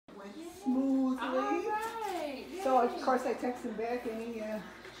Well, of course, I texted back any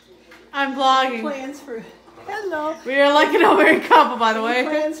I'm vlogging. plans for. Hello. We are like an married couple, by the way.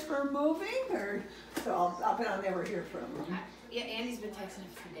 Plans for moving, or so I'll bet I'll never hear from him. Yeah, Andy's been texting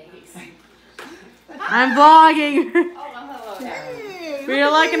him for days. I'm vlogging. Oh, hello. Hey, We are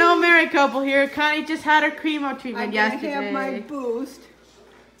like an old married couple here. Connie just had her chemo treatment I'm yesterday. gonna have my boost.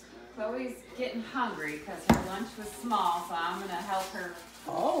 Chloe's getting hungry because her lunch was small, so I'm gonna help her.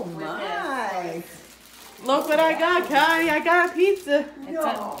 Oh with my! Look what I got, Connie. I got a pizza.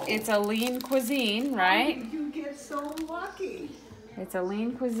 No. It's a lean cuisine, right? You get so lucky. It's a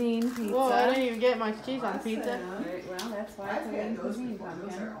lean cuisine pizza. Whoa, I didn't even get much cheese on pizza. Right, well, that's why it's I've a lean had those cuisine, before. Those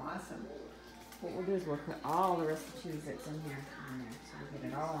pumpkin. are awesome. What we'll do is we'll put all the rest of the cheese that's in here in there, so we'll get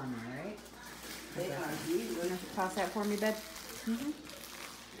it all on there, right? They Okay. are You really. gonna toss that for me, bud?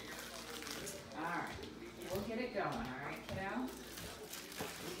 All right, we'll get it going. All right, kiddo.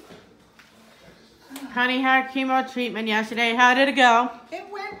 Connie had chemo treatment yesterday. How did it go? It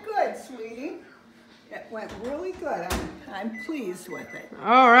went good, sweetie. It went really good. I'm pleased with it.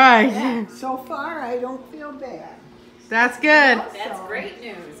 All right. Yeah, so far, I don't feel bad. That's good. That's great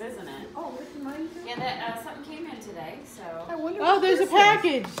news, isn't it? Oh, this is mine too? Yeah, that something came in today, so I wonder Oh, what there's a this is.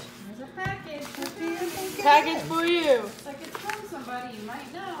 package. there's a package. What do you think it Package is? for you. Looks like it's from somebody you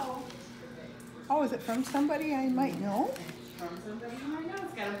might know. Oh, is it from somebody I might know? From somebody you might know.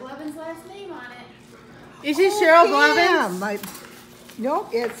 It's got a Blevins last name on it. Is this Cheryl Pam, Blevins? Nope,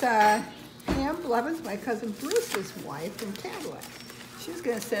 it's Pam Blevins, my cousin Bruce's wife from Cadillac. She's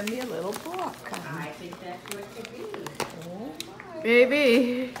going to send me a little book. I think that's what it could be. Oh, my.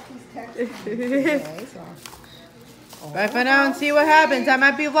 Maybe. She's texting me today, so. Bye for now and see what happens. I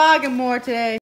might be vlogging more today.